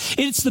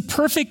 It's the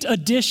perfect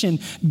addition,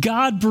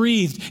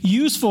 God-breathed,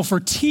 useful for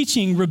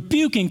teaching,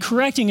 rebuking,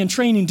 correcting, and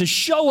training to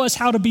show us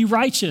how to be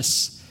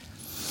righteous.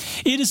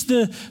 It is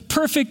the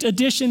perfect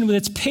addition with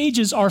its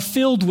pages are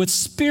filled with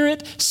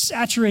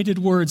spirit-saturated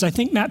words. I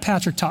think Matt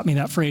Patrick taught me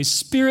that phrase,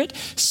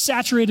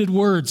 spirit-saturated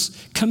words,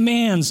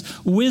 commands,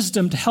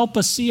 wisdom to help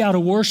us see how to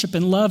worship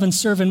and love and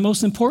serve, and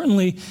most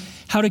importantly,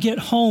 how to get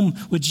home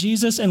with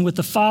Jesus and with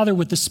the Father,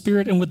 with the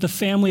Spirit, and with the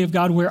family of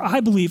God, where I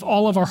believe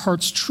all of our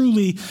hearts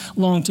truly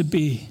long to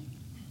be.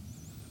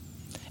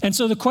 And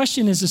so the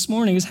question is this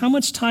morning is, how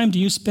much time do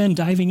you spend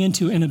diving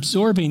into and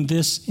absorbing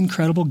this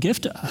incredible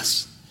gift to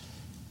us?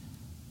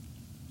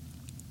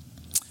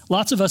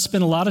 Lots of us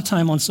spend a lot of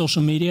time on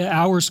social media,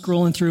 hours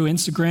scrolling through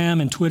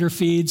Instagram and Twitter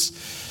feeds,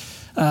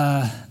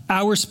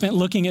 hours spent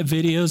looking at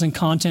videos and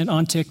content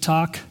on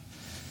TikTok.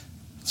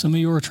 Some of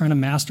you are trying to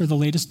master the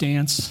latest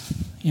dance,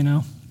 you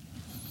know.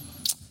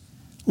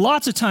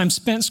 Lots of time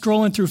spent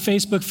scrolling through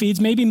Facebook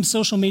feeds. Maybe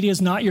social media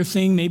is not your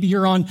thing. Maybe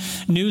you're on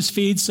news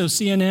feeds, so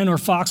CNN or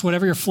Fox,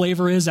 whatever your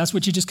flavor is, that's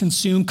what you just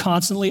consume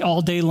constantly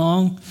all day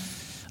long.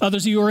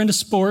 Others of you are into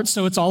sports,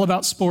 so it's all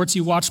about sports.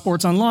 You watch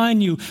sports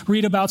online, you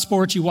read about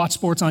sports, you watch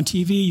sports on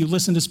TV, you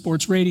listen to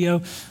sports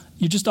radio.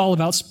 You're just all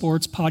about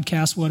sports,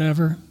 podcasts,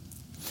 whatever.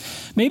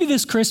 Maybe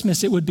this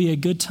Christmas it would be a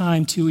good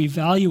time to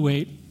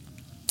evaluate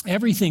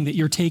everything that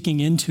you're taking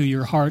into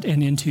your heart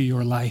and into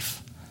your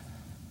life.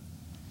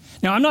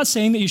 Now, I'm not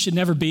saying that you should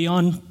never be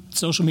on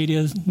social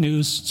media,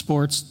 news,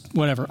 sports,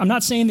 whatever. I'm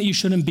not saying that you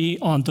shouldn't be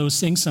on those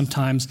things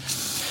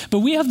sometimes. But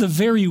we have the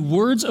very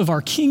words of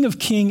our King of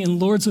Kings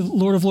and Lord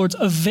of Lords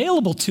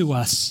available to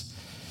us.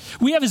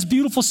 We have his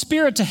beautiful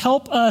Spirit to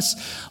help us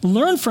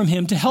learn from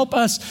him, to help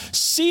us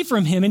see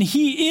from him, and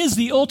he is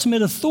the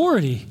ultimate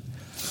authority.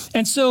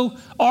 And so,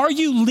 are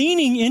you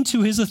leaning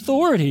into his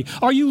authority?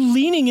 Are you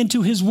leaning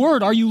into his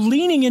word? Are you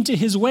leaning into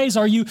his ways?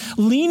 Are you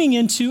leaning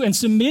into and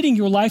submitting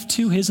your life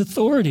to his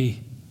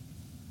authority?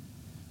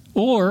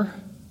 Or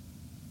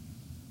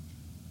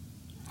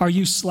are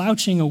you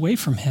slouching away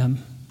from him?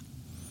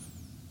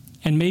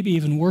 And maybe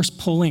even worse,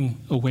 pulling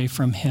away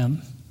from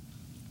him?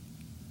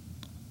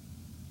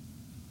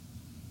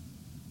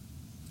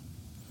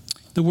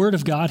 The word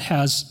of God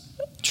has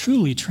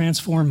truly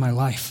transformed my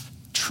life.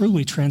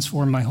 Truly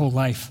transformed my whole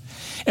life.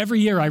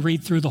 Every year I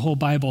read through the whole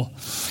Bible,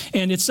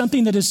 and it's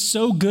something that is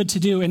so good to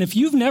do. And if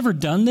you've never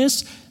done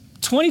this,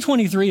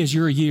 2023 is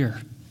your year.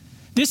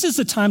 This is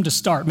the time to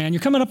start, man.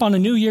 You're coming up on a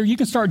new year. You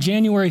can start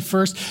January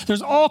 1st.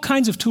 There's all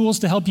kinds of tools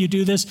to help you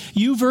do this.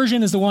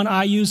 YouVersion is the one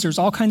I use. There's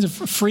all kinds of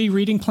free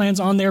reading plans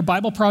on there.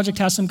 Bible Project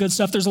has some good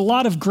stuff. There's a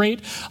lot of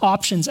great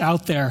options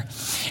out there.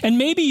 And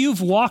maybe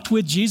you've walked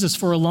with Jesus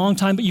for a long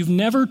time, but you've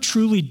never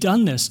truly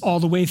done this all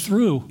the way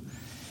through.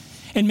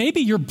 And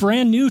maybe you're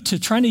brand new to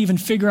trying to even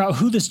figure out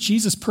who this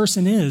Jesus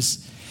person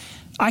is.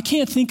 I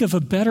can't think of a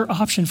better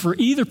option for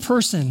either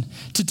person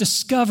to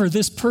discover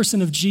this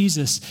person of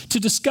Jesus,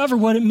 to discover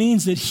what it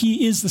means that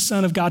he is the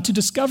Son of God, to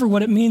discover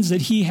what it means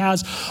that he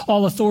has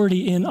all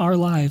authority in our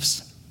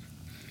lives.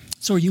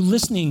 So are you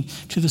listening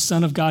to the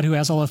Son of God who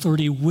has all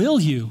authority?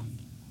 Will you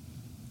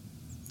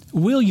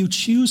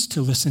choose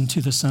to listen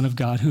to the Son of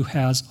God who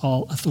has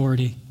all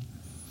authority?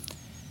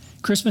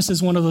 Christmas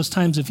is one of those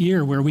times of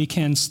year where we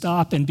can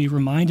stop and be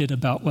reminded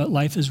about what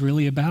life is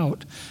really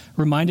about,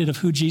 reminded of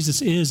who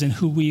Jesus is and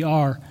who we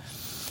are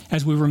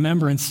as we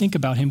remember and think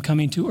about him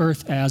coming to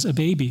earth as a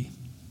baby.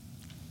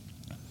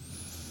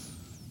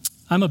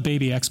 I'm a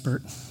baby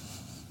expert.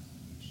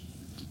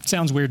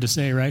 Sounds weird to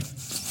say, right?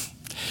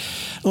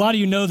 A lot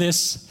of you know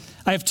this.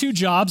 I have two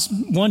jobs.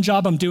 One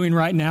job I'm doing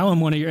right now. I'm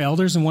one of your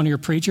elders and one of your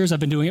preachers. I've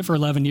been doing it for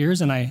 11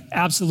 years, and I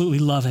absolutely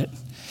love it.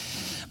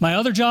 My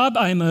other job,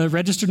 I'm a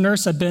registered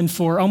nurse. I've been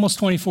for almost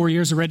 24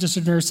 years a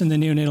registered nurse in the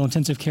neonatal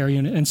intensive care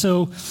unit. And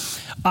so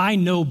I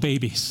know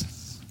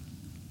babies.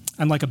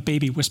 I'm like a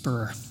baby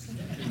whisperer.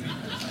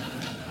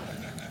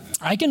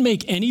 I can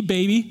make any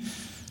baby,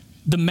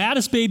 the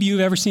maddest baby you've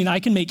ever seen, I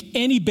can make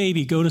any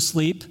baby go to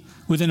sleep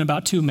within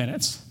about 2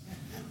 minutes.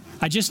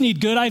 I just need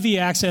good IV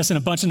access and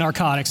a bunch of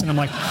narcotics. And I'm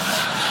like,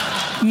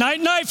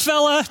 night, night,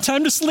 fella,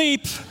 time to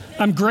sleep.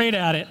 I'm great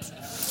at it.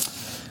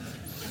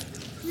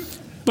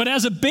 But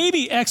as a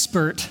baby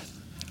expert,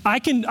 I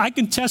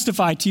can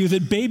testify to you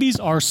that babies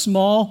are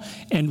small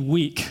and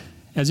weak,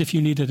 as if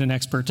you needed an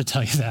expert to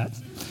tell you that.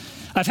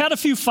 I've had a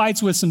few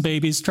fights with some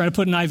babies, trying to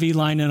put an IV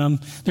line in them.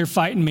 They're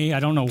fighting me. I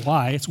don't know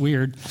why. It's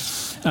weird.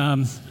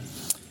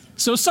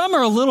 So some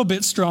are a little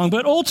bit strong,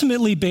 but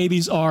ultimately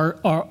babies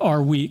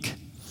are weak.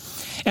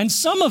 And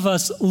some of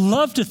us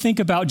love to think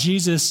about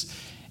Jesus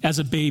as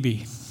a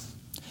baby.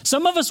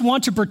 Some of us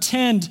want to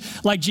pretend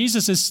like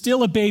Jesus is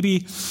still a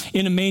baby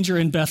in a manger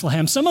in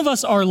Bethlehem. Some of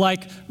us are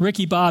like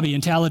Ricky Bobby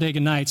in Talladega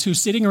Nights,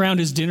 who's sitting around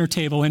his dinner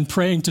table and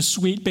praying to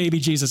sweet baby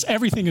Jesus.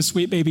 Everything is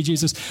sweet baby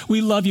Jesus.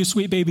 We love you,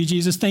 sweet baby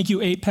Jesus. Thank you,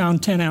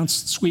 8-pound,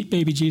 10-ounce sweet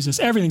baby Jesus.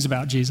 Everything's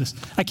about Jesus.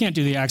 I can't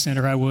do the accent,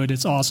 or I would.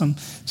 It's awesome.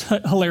 It's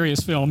a hilarious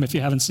film if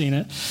you haven't seen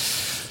it.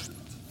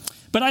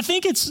 But I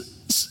think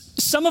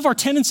some of our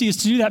tendency is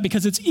to do that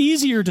because it's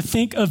easier to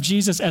think of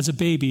Jesus as a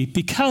baby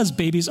because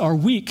babies are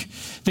weak.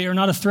 They are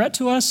not a threat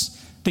to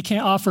us. They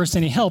can't offer us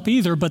any help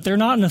either, but they're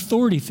not an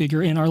authority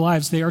figure in our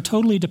lives. They are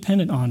totally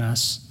dependent on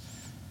us.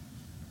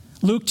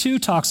 Luke 2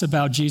 talks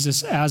about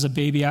Jesus as a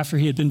baby after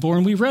he had been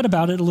born. We read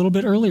about it a little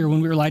bit earlier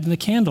when we were lighting the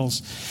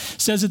candles.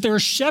 It says that there are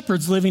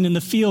shepherds living in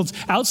the fields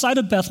outside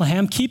of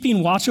Bethlehem,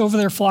 keeping watch over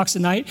their flocks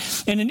at night,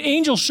 and an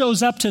angel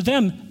shows up to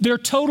them. They're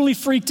totally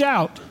freaked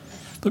out.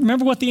 But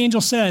remember what the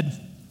angel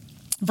said.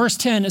 Verse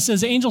 10, it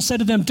says, the angel said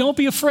to them, "Don't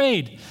be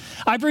afraid.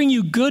 I bring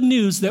you good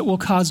news that will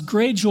cause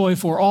great joy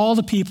for all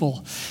the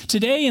people.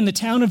 Today in the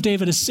town of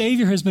David, a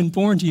Savior has been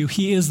born to you.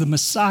 He is the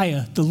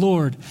Messiah, the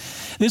Lord.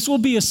 This will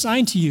be a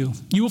sign to you.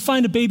 You will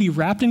find a baby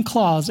wrapped in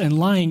cloths and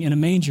lying in a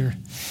manger."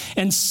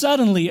 And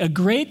suddenly a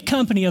great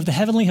company of the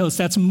heavenly host,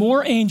 that's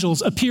more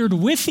angels, appeared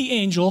with the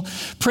angel,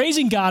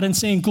 praising God and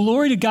saying,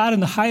 "Glory to God in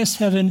the highest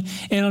heaven,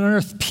 and on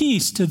earth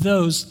peace to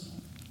those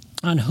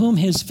on whom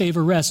his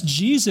favor rests."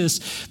 Jesus,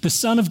 the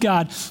Son of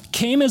God,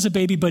 came as a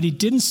baby, but he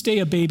didn't stay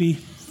a baby,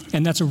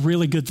 and that's a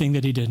really good thing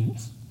that he didn't.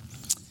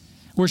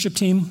 Worship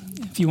team,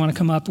 if you want to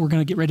come up, we're going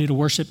to get ready to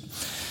worship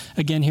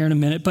again here in a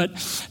minute. But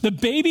the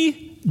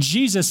baby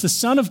Jesus, the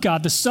Son of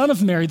God, the Son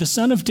of Mary, the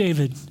Son of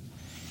David,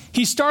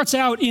 he starts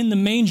out in the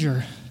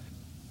manger.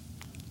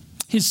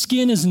 His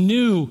skin is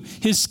new.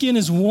 His skin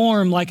is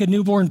warm like a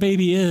newborn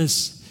baby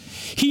is.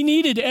 He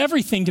needed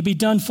everything to be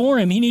done for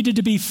him. He needed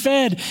to be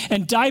fed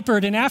and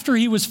diapered. And after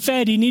he was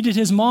fed, he needed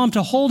his mom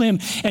to hold him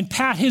and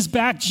pat his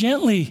back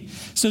gently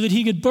so that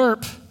he could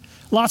burp.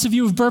 Lots of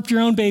you have burped your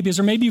own babies,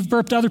 or maybe you've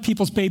burped other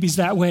people's babies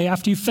that way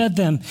after you fed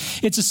them.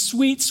 It's a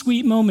sweet,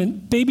 sweet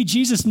moment. Baby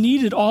Jesus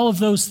needed all of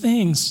those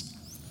things.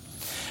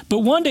 But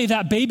one day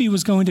that baby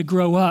was going to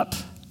grow up.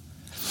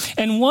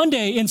 And one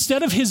day,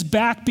 instead of his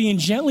back being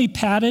gently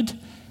patted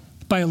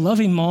by a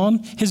loving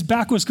mom, his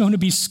back was going to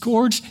be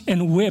scourged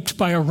and whipped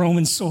by a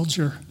Roman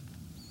soldier.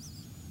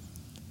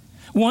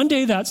 One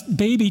day that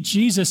baby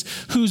Jesus,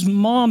 whose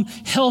mom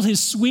held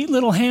his sweet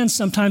little hands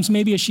sometimes,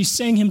 maybe as she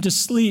sang him to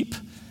sleep,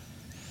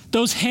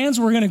 those hands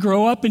were going to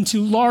grow up into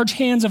large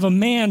hands of a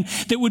man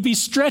that would be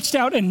stretched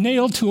out and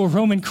nailed to a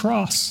Roman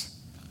cross.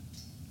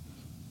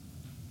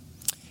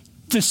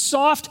 The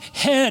soft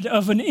head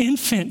of an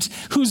infant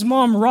whose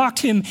mom rocked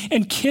him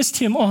and kissed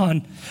him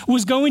on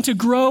was going to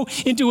grow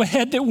into a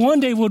head that one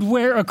day would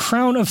wear a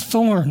crown of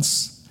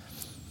thorns.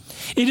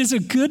 It is a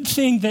good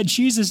thing that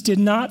Jesus did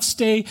not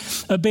stay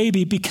a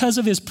baby because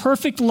of his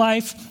perfect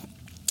life,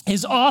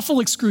 his awful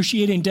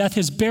excruciating death,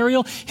 his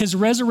burial, his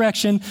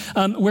resurrection,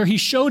 where he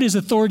showed his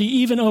authority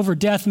even over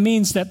death,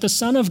 means that the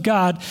Son of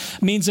God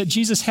means that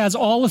Jesus has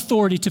all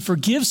authority to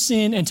forgive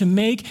sin and to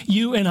make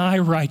you and I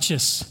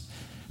righteous.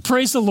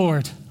 Praise the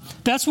Lord.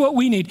 That's what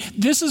we need.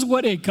 This is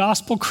what a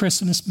gospel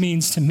Christmas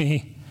means to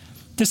me.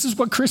 This is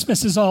what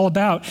Christmas is all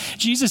about.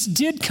 Jesus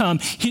did come.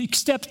 He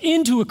stepped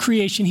into a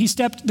creation. He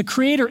stepped the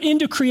Creator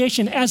into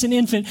creation as an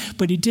infant,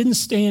 but he didn't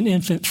stay an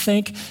infant.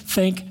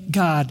 Thank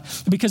God.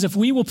 Because if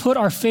we will put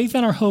our faith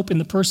and our hope in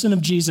the person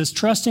of Jesus,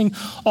 trusting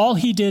all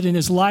he did in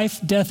his life,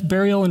 death,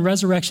 burial, and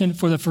resurrection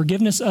for the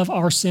forgiveness of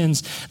our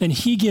sins, then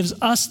he gives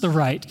us the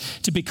right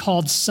to be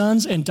called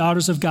sons and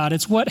daughters of God.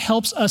 It's what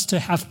helps us to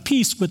have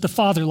peace with the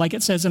Father, like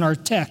it says in our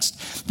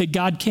text, that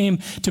God came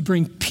to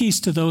bring peace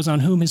to those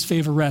on whom his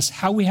favor rests.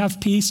 How we have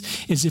peace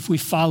is if we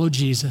follow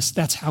Jesus.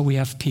 That's how we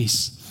have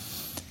peace.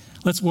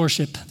 Let's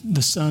worship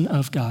the Son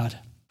of God.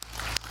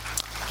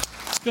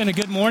 It's been a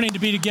good morning to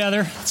be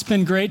together. It's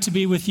been great to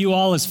be with you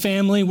all as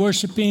family,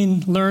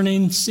 worshiping,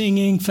 learning,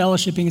 singing,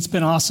 fellowshipping. It's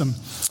been awesome.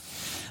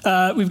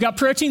 We've got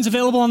prayer teams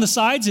available on the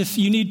sides. If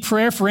you need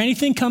prayer for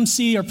anything, come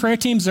see our prayer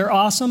teams. They're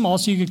awesome.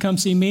 Also, you could come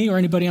see me or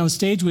anybody on the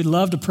stage. We'd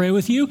love to pray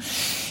with you.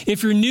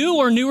 If you're new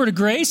or newer to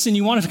Grace and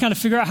you want to kind of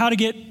figure out how to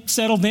get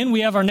settled in,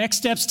 we have our Next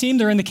Steps team.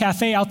 They're in the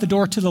cafe out the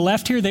door to the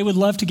left here. They would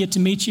love to get to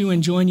meet you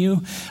and join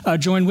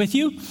with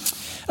you.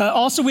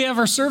 Also, we have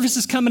our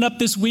services coming up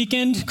this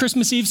weekend.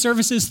 Christmas Eve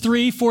services,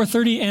 3,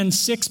 4:30, and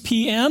 6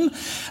 p.m.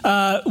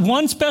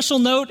 One special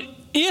note,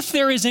 if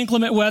there is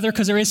inclement weather,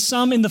 because there is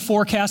some in the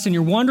forecast, and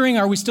you're wondering,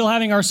 are we still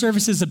having our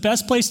services? The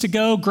best place to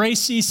go,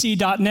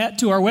 gracecc.net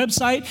to our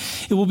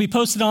website. It will be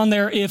posted on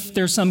there if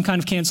there's some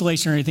kind of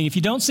cancellation or anything. If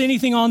you don't see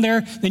anything on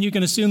there, then you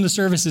can assume the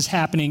service is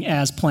happening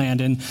as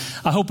planned, and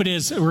I hope it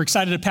is. We're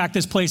excited to pack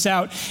this place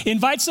out.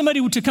 Invite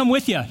somebody to come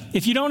with you.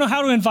 If you don't know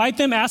how to invite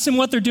them, ask them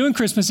what they're doing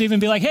Christmas Eve and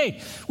be like,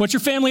 hey, what's your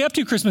family up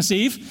to Christmas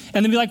Eve?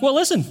 And then be like, well,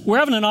 listen, we're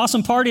having an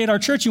awesome party at our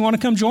church. You want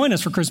to come join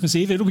us for Christmas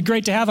Eve? It'll be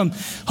great to have them.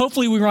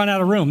 Hopefully we run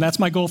out of room.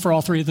 That's my goal for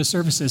all 3 of the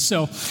services.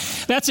 So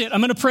that's it. I'm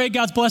going to pray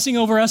God's blessing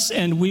over us,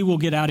 and we will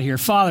get out of here.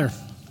 Father,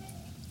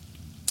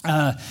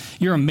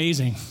 you're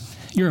amazing.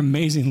 You're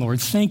amazing,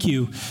 Lord. Thank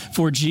you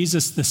for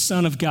Jesus, the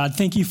Son of God.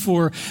 Thank you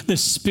for the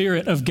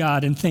Spirit of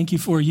God, and thank you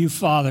for you,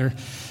 Father.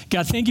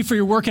 God, thank you for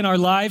your work in our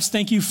lives.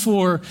 Thank you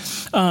for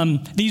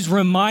these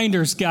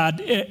reminders, God,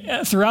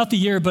 throughout the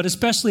year, but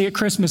especially at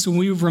Christmas when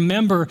we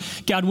remember,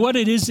 God, what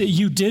it is that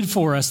you did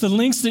for us, the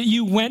lengths that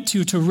you went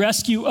to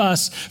rescue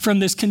us from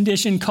this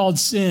condition called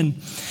sin.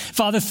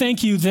 Father,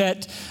 thank you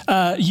that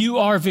you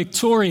are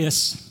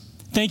victorious.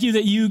 Thank you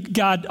that you,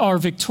 God, are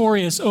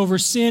victorious over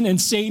sin and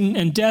Satan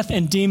and death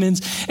and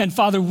demons. And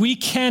Father, we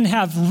can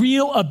have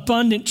real,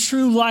 abundant,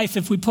 true life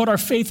if we put our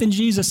faith in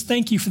Jesus.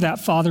 Thank you for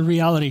that, Father,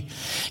 reality.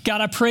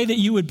 God, I pray that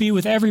you would be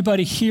with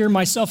everybody here,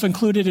 myself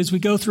included, as we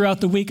go throughout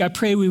the week. I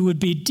pray we would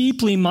be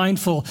deeply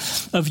mindful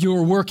of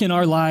your work in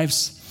our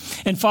lives.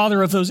 And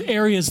Father, of those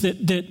areas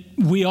that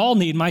we all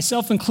need,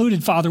 myself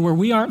included, Father, where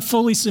we aren't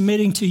fully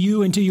submitting to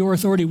you and to your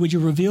authority, would you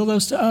reveal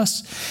those to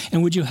us?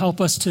 And would you help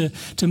us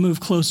to move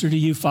closer to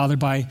you, Father,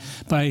 by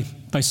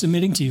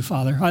submitting to you,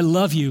 Father? I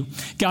love you.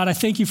 God, I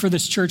thank you for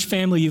this church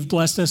family you've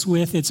blessed us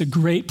with. It's a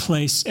great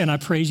place, and I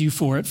praise you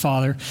for it,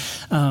 Father.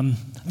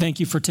 Thank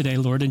you for today,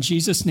 Lord. In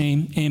Jesus'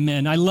 name,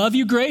 amen. I love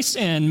you, Grace,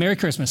 and Merry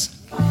Christmas.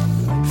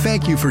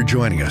 Thank you for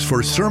joining us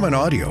for sermon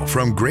audio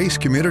from Grace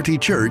Community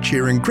Church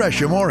here in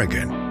Gresham,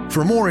 Oregon.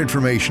 For more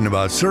information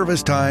about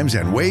service times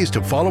and ways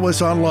to follow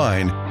us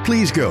online,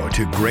 please go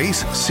to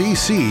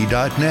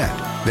gracecc.net.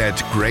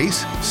 That's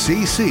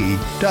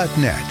gracecc.net.